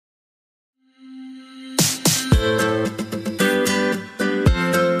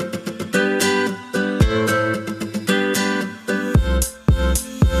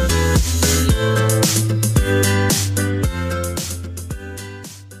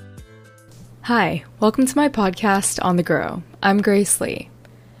Hi, welcome to my podcast On the Grow. I'm Grace Lee.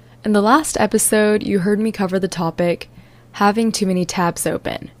 In the last episode, you heard me cover the topic, having too many tabs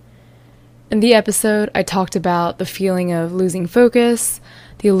open. In the episode, I talked about the feeling of losing focus,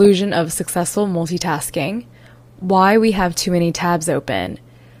 the illusion of successful multitasking, why we have too many tabs open,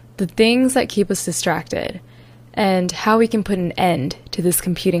 the things that keep us distracted, and how we can put an end to this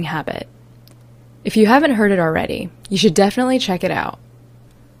computing habit. If you haven't heard it already, you should definitely check it out.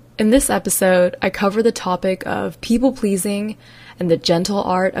 In this episode, I cover the topic of people-pleasing and the gentle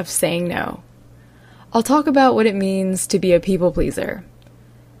art of saying no. I'll talk about what it means to be a people-pleaser,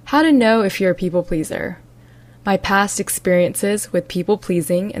 how to know if you're a people-pleaser, my past experiences with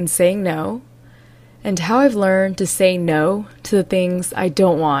people-pleasing and saying no, and how I've learned to say no to the things I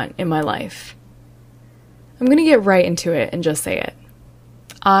don't want in my life. I'm going to get right into it and just say it.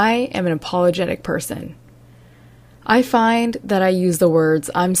 I am an apologetic person. I find that I use the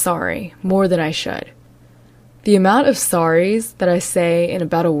words "I'm sorry" more than I should. The amount of sorries that I say in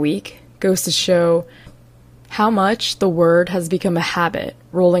about a week goes to show how much the word has become a habit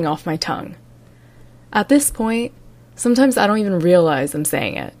rolling off my tongue. At this point, sometimes I don't even realize I'm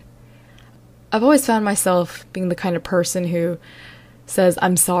saying it. I've always found myself being the kind of person who says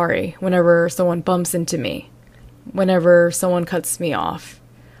 "I'm sorry" whenever someone bumps into me, whenever someone cuts me off,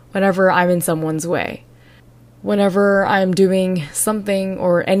 whenever I'm in someone's way. Whenever I'm doing something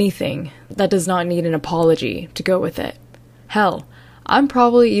or anything that does not need an apology to go with it. Hell, I'm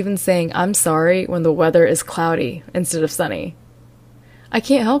probably even saying I'm sorry when the weather is cloudy instead of sunny. I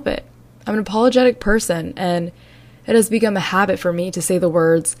can't help it. I'm an apologetic person, and it has become a habit for me to say the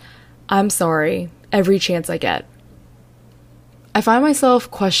words "I'm sorry" every chance I get. I find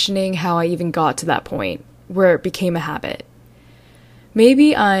myself questioning how I even got to that point where it became a habit.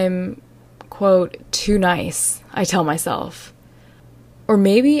 Maybe I'm quote, too nice, I tell myself. Or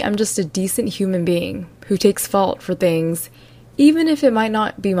maybe I'm just a decent human being who takes fault for things, even if it might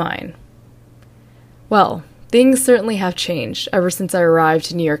not be mine. Well, things certainly have changed ever since I arrived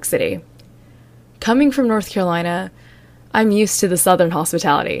to New York City. Coming from North Carolina, I'm used to the Southern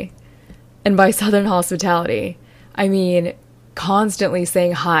hospitality. And by Southern hospitality, I mean constantly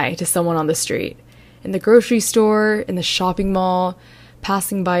saying hi to someone on the street, in the grocery store, in the shopping mall,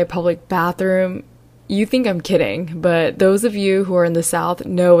 passing by a public bathroom. You think I'm kidding, but those of you who are in the South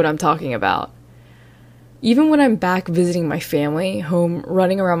know what I'm talking about. Even when I'm back visiting my family, home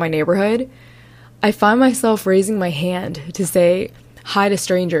running around my neighborhood, I find myself raising my hand to say hi to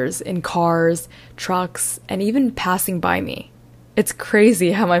strangers in cars, trucks, and even passing by me. It's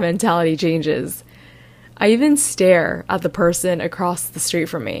crazy how my mentality changes. I even stare at the person across the street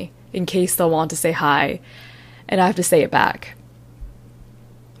from me in case they'll want to say hi, and I have to say it back.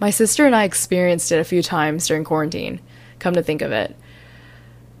 My sister and I experienced it a few times during quarantine, come to think of it.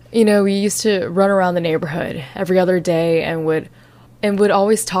 You know, we used to run around the neighborhood every other day and would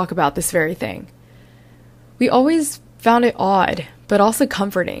always talk about this very thing. We always found it odd, but also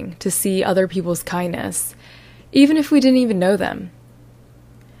comforting to see other people's kindness, even if we didn't even know them.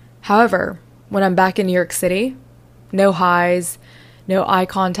 However, when I'm back in New York City, no highs, no eye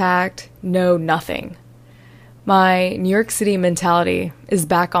contact, no nothing. My New York City mentality is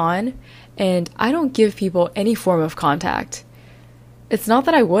back on, and I don't give people any form of contact. It's not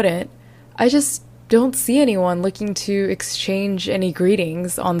that I wouldn't, I just don't see anyone looking to exchange any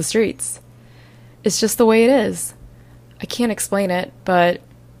greetings on the streets. It's just the way it is. I can't explain it, but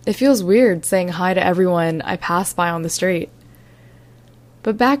it feels weird saying hi to everyone I pass by on the street.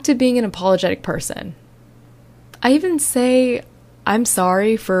 But back to being an apologetic person. I even say I'm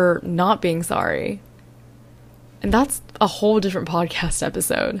sorry for not being sorry. And that's a whole different podcast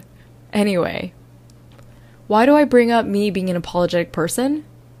episode. Anyway, why do I bring up me being an apologetic person?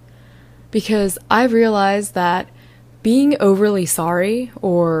 Because I've realized that being overly sorry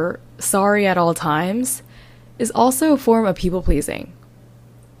or sorry at all times is also a form of people-pleasing.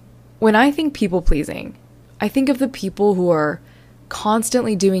 When I think people-pleasing, I think of the people who are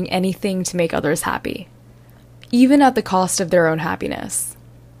constantly doing anything to make others happy, even at the cost of their own happiness.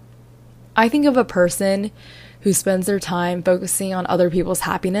 I think of a person who spends their time focusing on other people's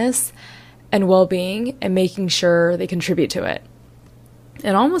happiness and well-being and making sure they contribute to it.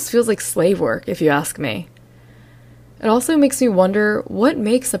 It almost feels like slave work, if you ask me. It also makes me wonder what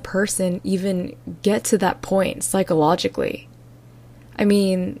makes a person even get to that point psychologically. I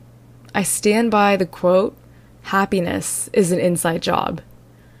mean, I stand by the quote, "Happiness is an inside job."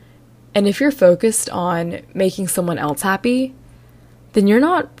 And if you're focused on making someone else happy, then you're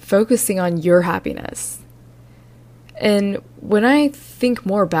not focusing on your happiness. And when I think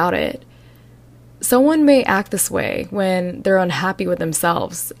more about it, someone may act this way when they're unhappy with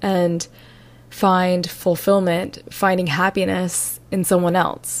themselves, and find fulfillment, finding happiness in someone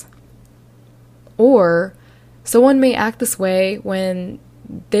else. Or someone may act this way when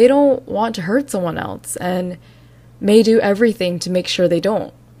they don't want to hurt someone else and may do everything to make sure they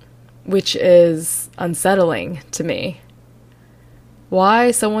don't, which is unsettling to me.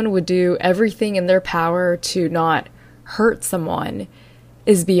 Why someone would do everything in their power to not hurt someone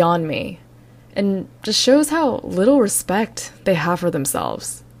is beyond me, and just shows how little respect they have for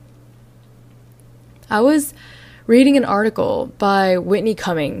themselves. I was reading an article by Whitney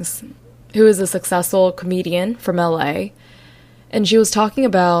Cummings, who is a successful comedian from LA, and she was talking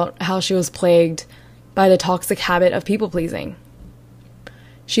about how she was plagued by the toxic habit of people-pleasing.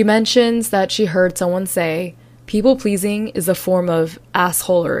 She mentions that she heard someone say, people-pleasing is a form of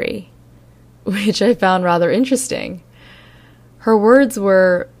assholery, which I found rather interesting. Her words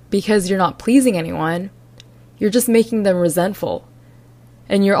were, because you're not pleasing anyone, you're just making them resentful,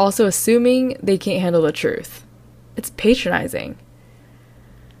 and you're also assuming they can't handle the truth. It's patronizing.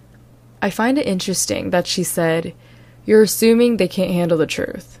 I find it interesting that she said, you're assuming they can't handle the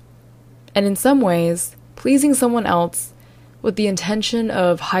truth. And in some ways, pleasing someone else with the intention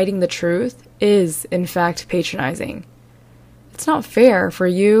of hiding the truth is, in fact, patronizing. It's not fair for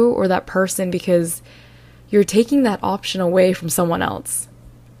you or that person because you're taking that option away from someone else.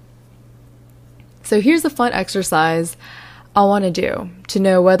 So here's a fun exercise I want to do to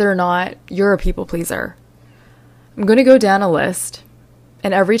know whether or not you're a people pleaser. I'm going to go down a list,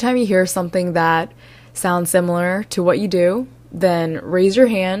 and every time you hear something that sounds similar to what you do, then raise your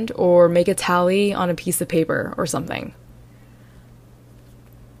hand or make a tally on a piece of paper or something.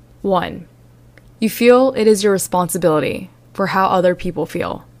 1. You feel it is your responsibility for how other people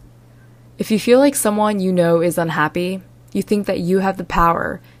feel. If you feel like someone you know is unhappy, you think that you have the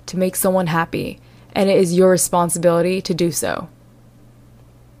power to make someone happy, and it is your responsibility to do so.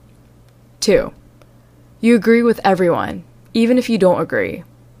 2. You agree with everyone, even if you don't agree,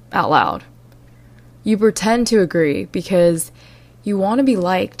 out loud. You pretend to agree because you want to be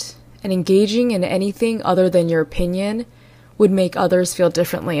liked, and engaging in anything other than your opinion would make others feel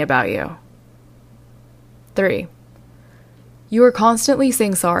differently about you. 3. You are constantly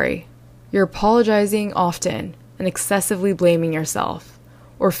saying sorry. You're apologizing often and excessively blaming yourself,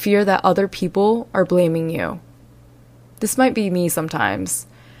 or fear that other people are blaming you. This might be me sometimes,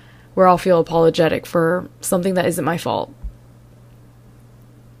 where I'll feel apologetic for something that isn't my fault.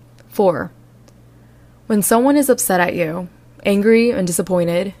 4. When someone is upset at you, angry and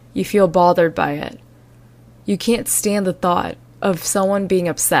disappointed, you feel bothered by it. You can't stand the thought of someone being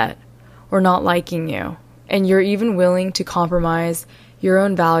upset or not liking you, and you're even willing to compromise your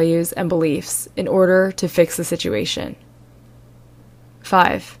own values and beliefs in order to fix the situation.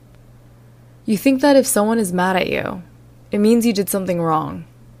 5. You think that if someone is mad at you, it means you did something wrong.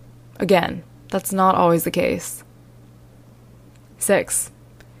 Again, that's not always the case. 6.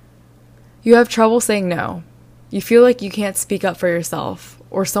 You have trouble saying no. You feel like you can't speak up for yourself,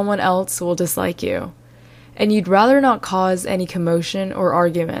 or someone else will dislike you, and you'd rather not cause any commotion or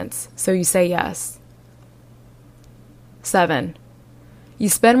arguments, so you say yes. 7. You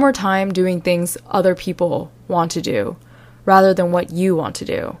spend more time doing things other people want to do, rather than what you want to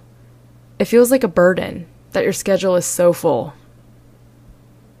do. It feels like a burden that your schedule is so full.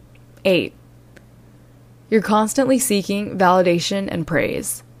 8. You're constantly seeking validation and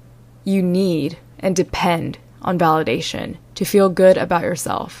praise. You need and depend on validation to feel good about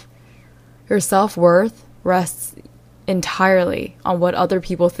yourself. Your self-worth rests entirely on what other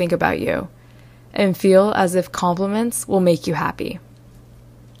people think about you, and feel as if compliments will make you happy.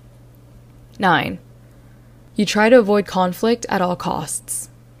 9. You try to avoid conflict at all costs.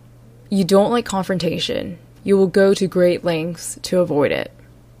 You don't like confrontation. You will go to great lengths to avoid it.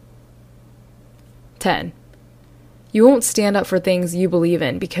 10. You won't stand up for things you believe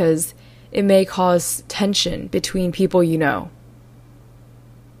in because it may cause tension between people you know.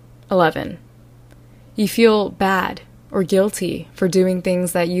 11. You feel bad or guilty for doing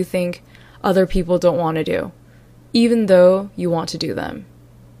things that you think other people don't want to do, even though you want to do them.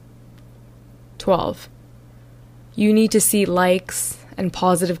 12. You need to see likes and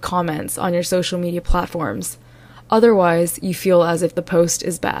positive comments on your social media platforms, otherwise you feel as if the post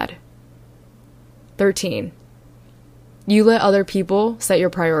is bad. 13. You let other people set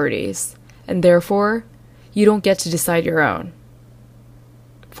your priorities, and therefore, you don't get to decide your own.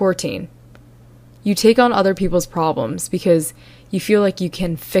 14. You take on other people's problems because you feel like you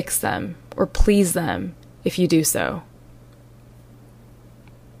can fix them or please them if you do so.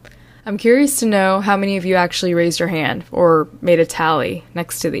 I'm curious to know how many of you actually raised your hand or made a tally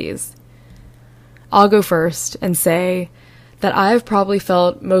next to these. I'll go first and say that I've probably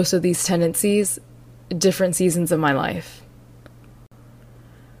felt most of these tendencies at different seasons of my life.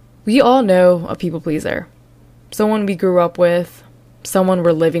 We all know a people pleaser. Someone we grew up with, someone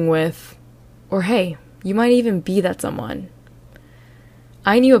we're living with, or hey, you might even be that someone.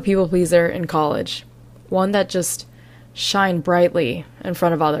 I knew a people pleaser in college, one that just shined brightly in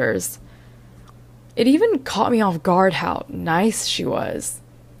front of others. It even caught me off guard how nice she was.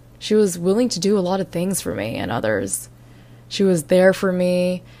 She was willing to do a lot of things for me and others. She was there for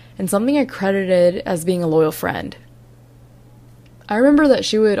me, and something I credited as being a loyal friend. I remember that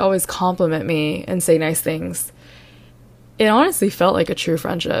she would always compliment me and say nice things. It honestly felt like a true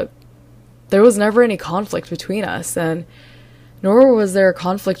friendship. There was never any conflict between us, and nor was there a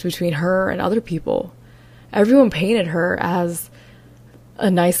conflict between her and other people. Everyone painted her as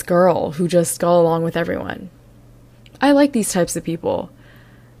a nice girl who just got along with everyone. I like these types of people,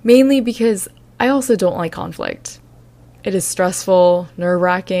 mainly because I also don't like conflict. It is stressful,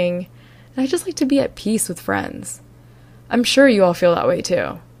 nerve-wracking, and I just like to be at peace with friends. I'm sure you all feel that way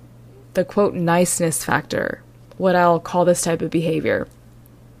too. The quote niceness factor, what I'll call this type of behavior,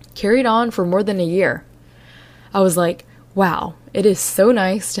 carried on for more than a year. I was like, wow, it is so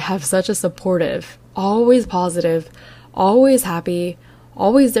nice to have such a supportive, always positive, always happy,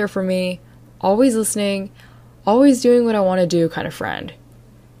 always there for me, always listening, always doing what I want to do kind of friend.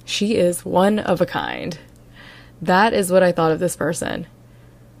 She is one of a kind. That is what I thought of this person.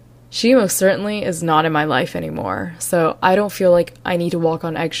 She most certainly is not in my life anymore, so I don't feel like I need to walk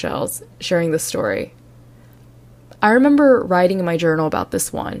on eggshells sharing this story. I remember writing in my journal about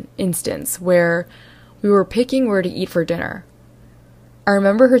this one instance where we were picking where to eat for dinner. I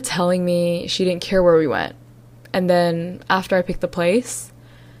remember her telling me she didn't care where we went, and then after I picked the place,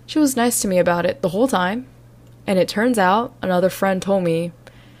 she was nice to me about it the whole time, and it turns out another friend told me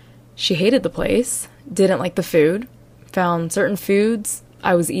she hated the place, didn't like the food, found certain foods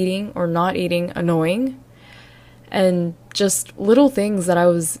I was eating or not eating annoying, and just little things that I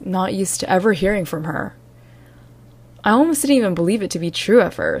was not used to ever hearing from her. I almost didn't even believe it to be true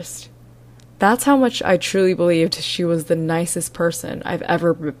at first. That's how much I truly believed she was the nicest person I've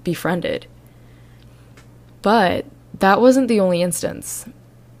ever befriended. But that wasn't the only instance.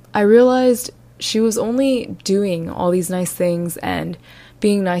 I realized she was only doing all these nice things and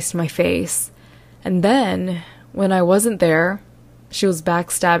being nice to my face. And then, when I wasn't there, she was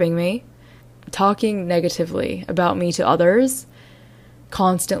backstabbing me, talking negatively about me to others,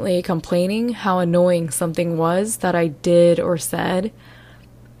 constantly complaining how annoying something was that I did or said,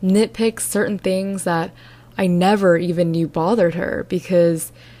 nitpicks certain things that I never even knew bothered her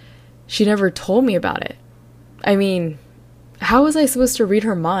because she never told me about it. I mean, how was I supposed to read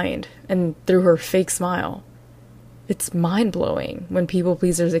her mind and through her fake smile? It's mind-blowing when people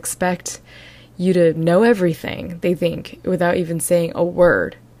pleasers expect you to know everything they think without even saying a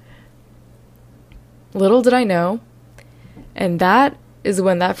word. Little did I know, and that is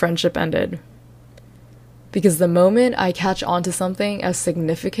when that friendship ended. Because the moment I catch on to something as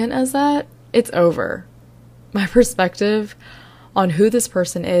significant as that, it's over. My perspective on who this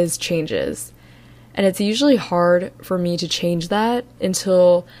person is changes, and it's usually hard for me to change that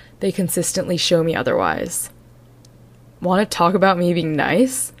until they consistently show me otherwise. Want to talk about me being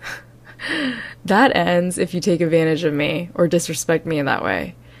nice? That ends if you take advantage of me or disrespect me in that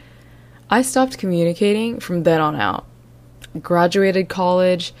way. I stopped communicating from then on out. Graduated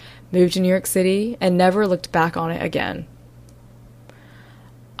college, moved to New York City, and never looked back on it again.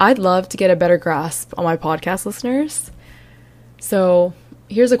 I'd love to get a better grasp on my podcast listeners. So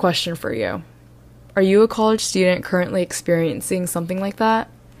here's a question for you. Are you a college student currently experiencing something like that?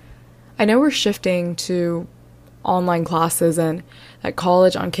 I know we're shifting to online classes and that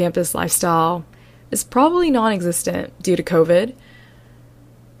college on-campus lifestyle is probably non-existent due to COVID.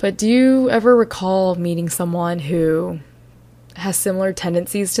 But do you ever recall meeting someone who has similar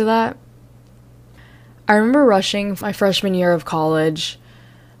tendencies to that? I remember rushing my freshman year of college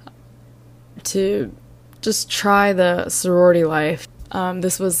to just try the sorority life.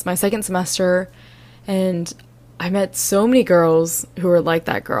 This was my second semester, and I met so many girls who were like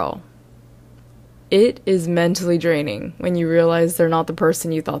that girl. It is mentally draining when you realize they're not the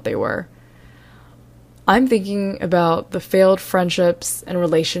person you thought they were. I'm thinking about the failed friendships and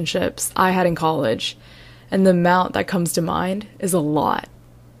relationships I had in college, and the amount that comes to mind is a lot.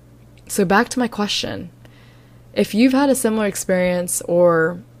 So back to my question. If you've had a similar experience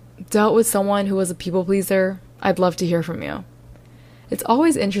or dealt with someone who was a people pleaser, I'd love to hear from you. It's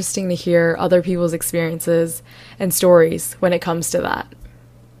always interesting to hear other people's experiences and stories when it comes to that.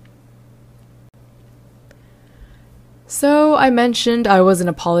 So I mentioned I was an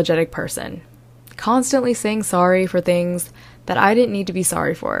apologetic person, constantly saying sorry for things that I didn't need to be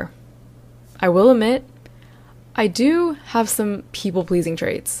sorry for. I will admit, I do have some people-pleasing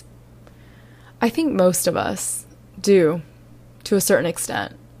traits. I think most of us do, to a certain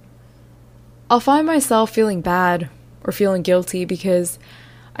extent. I'll find myself feeling bad or feeling guilty because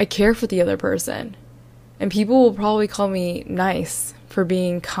I care for the other person, and people will probably call me nice for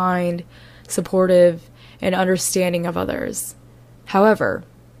being kind, supportive, and understanding of others. However,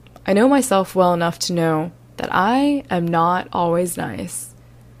 I know myself well enough to know that I am not always nice.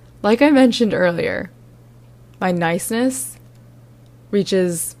 Like I mentioned earlier, my niceness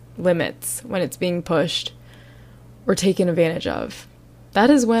reaches limits when it's being pushed or taken advantage of. That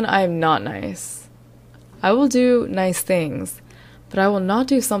is when I am not nice. I will do nice things, but I will not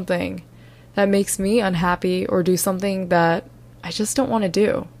do something that makes me unhappy or do something that I just don't want to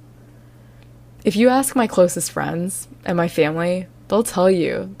do. If you ask my closest friends and my family, they'll tell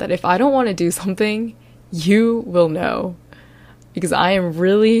you that if I don't want to do something, you will know, because I am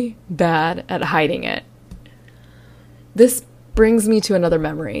really bad at hiding it. This brings me to another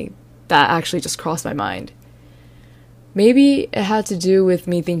memory that actually just crossed my mind. Maybe it had to do with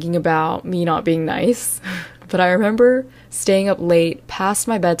me thinking about me not being nice, but I remember staying up late past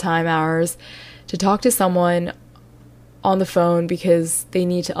my bedtime hours to talk to someone on the phone because they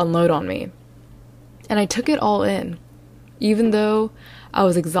need to unload on me. And I took it all in, even though I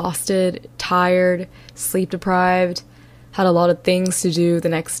was exhausted, tired, sleep deprived, had a lot of things to do the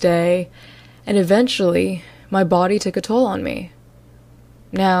next day, and eventually my body took a toll on me.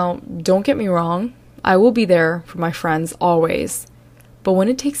 Now, don't get me wrong, I will be there for my friends always, but when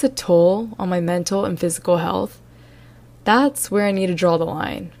it takes a toll on my mental and physical health, that's where I need to draw the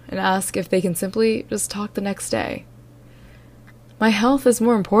line and ask if they can simply just talk the next day. My health is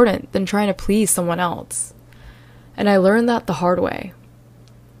more important than trying to please someone else, and I learned that the hard way.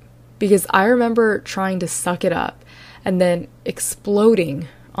 Because I remember trying to suck it up and then exploding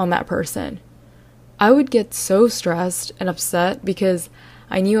on that person. I would get so stressed and upset because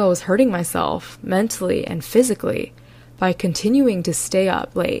I knew I was hurting myself mentally and physically by continuing to stay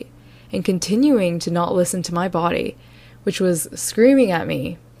up late and continuing to not listen to my body, which was screaming at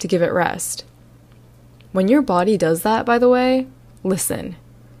me to give it rest. When your body does that, by the way, listen.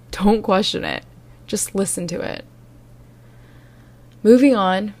 Don't question it. Just listen to it. Moving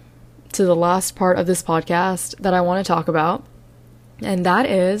on to the last part of this podcast that I want to talk about, and that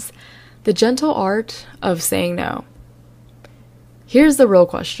is the gentle art of saying no. Here's the real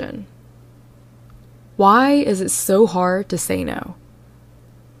question. Why is it so hard to say no?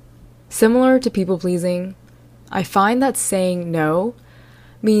 Similar to people pleasing, I find that saying no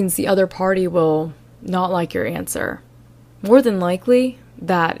means the other party will not like your answer. More than likely,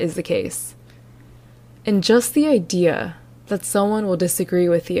 that is the case. And just the idea that someone will disagree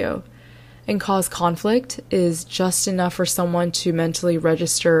with you and cause conflict is just enough for someone to mentally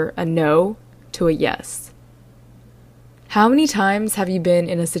register a no to a yes. How many times have you been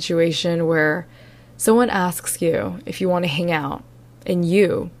in a situation where someone asks you if you want to hang out, and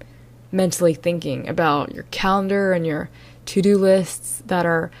you, mentally thinking about your calendar and your to-do lists that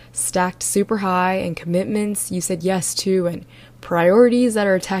are stacked super high and commitments you said yes to and priorities that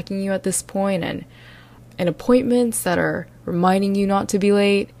are attacking you at this point and appointments that are reminding you not to be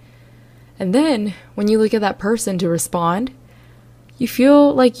late. And then when you look at that person to respond, you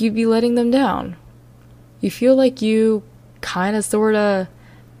feel like you'd be letting them down. You feel like you kind of sort of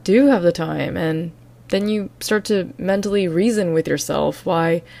do have the time, and then you start to mentally reason with yourself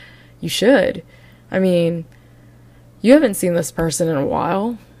why you should. I mean, you haven't seen this person in a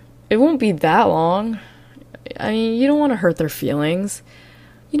while. It won't be that long. I mean, you don't want to hurt their feelings.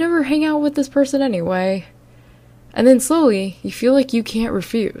 You never hang out with this person anyway. And then slowly, you feel like you can't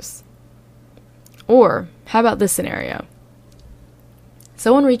refuse. Or, how about this scenario?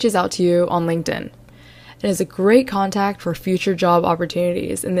 Someone reaches out to you on LinkedIn and is a great contact for future job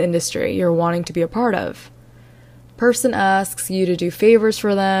opportunities in the industry you're wanting to be a part of. Person asks you to do favors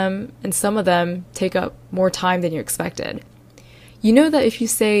for them, and some of them take up more time than you expected. You know that if you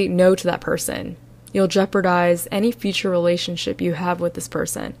say no to that person, you'll jeopardize any future relationship you have with this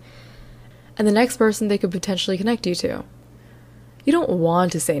person and the next person they could potentially connect you to. You don't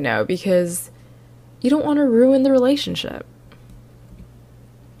want to say no because you don't want to ruin the relationship.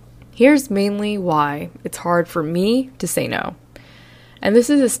 Here's mainly why it's hard for me to say no, and this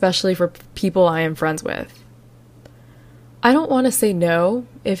is especially for people I am friends with. I don't want to say no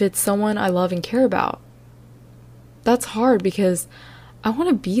if it's someone I love and care about. That's hard because I want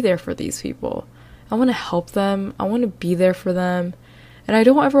to be there for these people. I want to help them. I want to be there for them. And I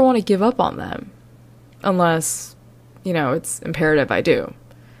don't ever want to give up on them. Unless, it's imperative I do.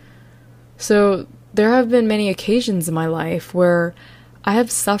 So there have been many occasions in my life where I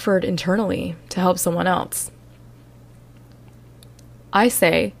have suffered internally to help someone else. I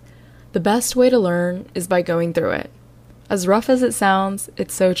say the best way to learn is by going through it. As rough as it sounds,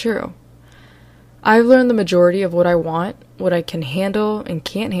 it's so true. I've learned the majority of what I want, what I can handle and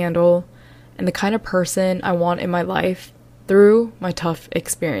can't handle, and the kind of person I want in my life through my tough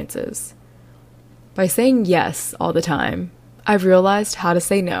experiences. By saying yes all the time, I've realized how to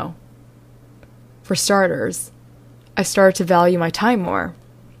say no. For starters, I started to value my time more.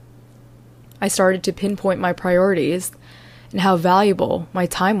 I started to pinpoint my priorities and how valuable my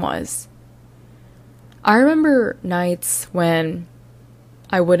time was. I remember nights when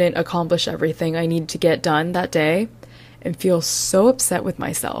I wouldn't accomplish everything I needed to get done that day and feel so upset with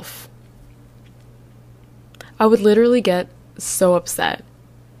myself. I would literally get so upset.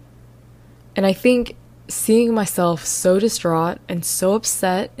 And I think seeing myself so distraught and so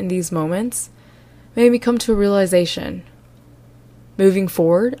upset in these moments made me come to a realization. Moving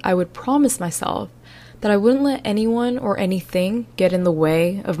forward, I would promise myself that I wouldn't let anyone or anything get in the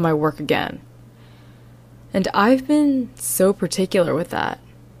way of my work again. And I've been so particular with that.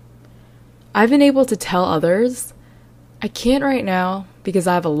 I've been able to tell others, I can't right now because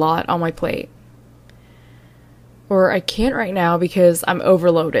I have a lot on my plate. Or I can't right now because I'm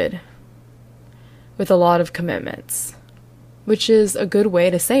overloaded with a lot of commitments. Which is a good way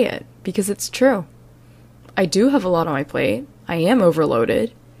to say it, because it's true. I do have a lot on my plate, I am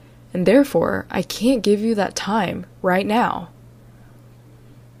overloaded, and therefore I can't give you that time right now.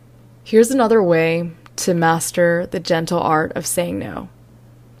 Here's another way to master the gentle art of saying no.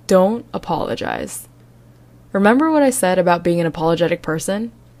 Don't apologize. Remember what I said about being an apologetic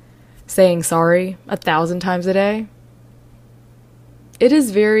person? Saying sorry 1,000 times a day? It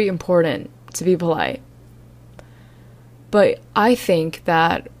is very important to be polite. But I think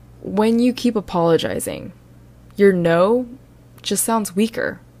that when you keep apologizing, your no just sounds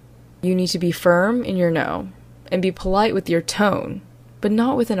weaker. You need to be firm in your no and be polite with your tone, but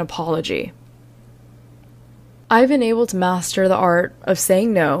not with an apology. I've been able to master the art of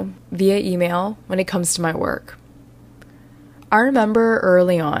saying no via email when it comes to my work. I remember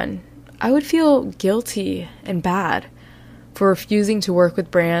early on, I would feel guilty and bad for refusing to work with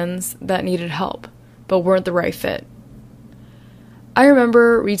brands that needed help, but weren't the right fit. I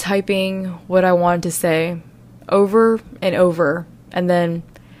remember retyping what I wanted to say over and over, and then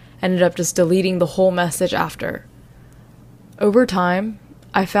ended up just deleting the whole message after. Over time,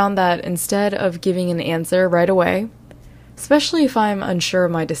 I found that instead of giving an answer right away, especially if I'm unsure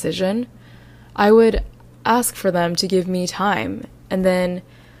of my decision, I would ask for them to give me time, and then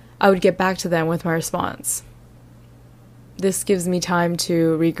I would get back to them with my response. This gives me time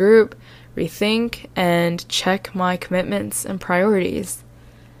to regroup, rethink, and check my commitments and priorities.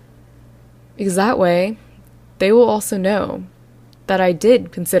 Because that way, they will also know that I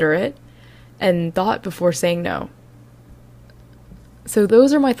did consider it and thought before saying no. So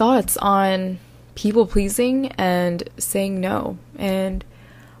those are my thoughts on people pleasing and saying no. And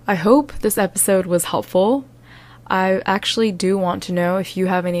I hope this episode was helpful. I actually do want to know if you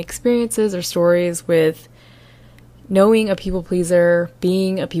have any experiences or stories with knowing a people pleaser,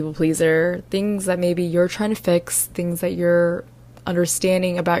 being a people pleaser, things that maybe you're trying to fix, things that you're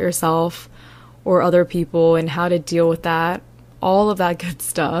understanding about yourself or other people and how to deal with that, all of that good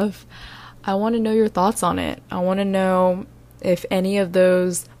stuff. I want to know your thoughts on it. I want to know if any of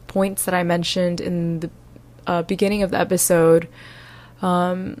those points that I mentioned in the beginning of the episode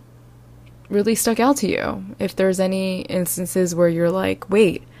really stuck out to you. If there's any instances where you're like,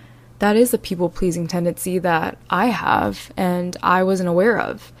 wait, that is a people-pleasing tendency that I have and I wasn't aware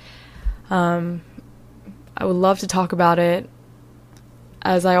of. I would love to talk about it.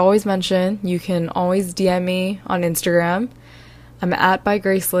 As I always mention, you can always DM me on Instagram. I'm at by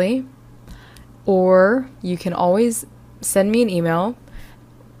Grace Lee. Or you can always send me an email,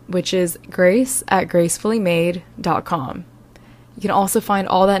 which is grace@gracefullymade.com. You can also find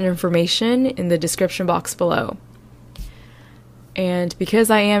all that information in the description box below. And because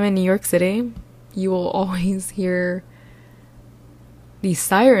I am in New York City, you will always hear these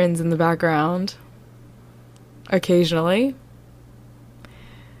sirens in the background occasionally.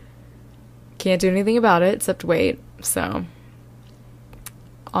 Can't do anything about it except wait. So,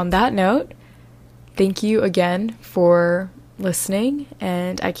 on that note, thank you again for listening,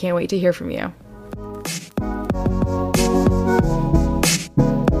 and I can't wait to hear from you.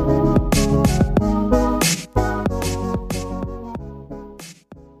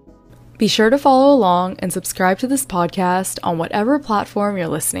 Be sure to follow along and subscribe to this podcast on whatever platform you're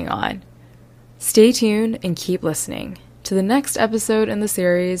listening on. Stay tuned and keep listening to the next episode in the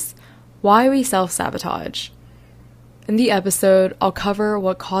series, why we self-sabotage. In the episode, I'll cover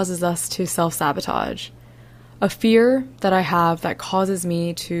what causes us to self-sabotage, a fear that I have that causes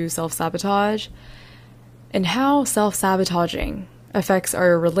me to self-sabotage, and how self-sabotaging affects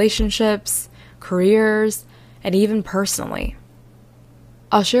our relationships, careers, and even personally.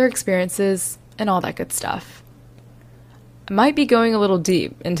 I'll share experiences and all that good stuff. I might be going a little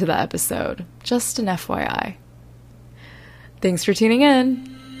deep into the episode, just an FYI. Thanks for tuning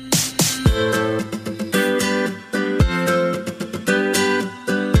in.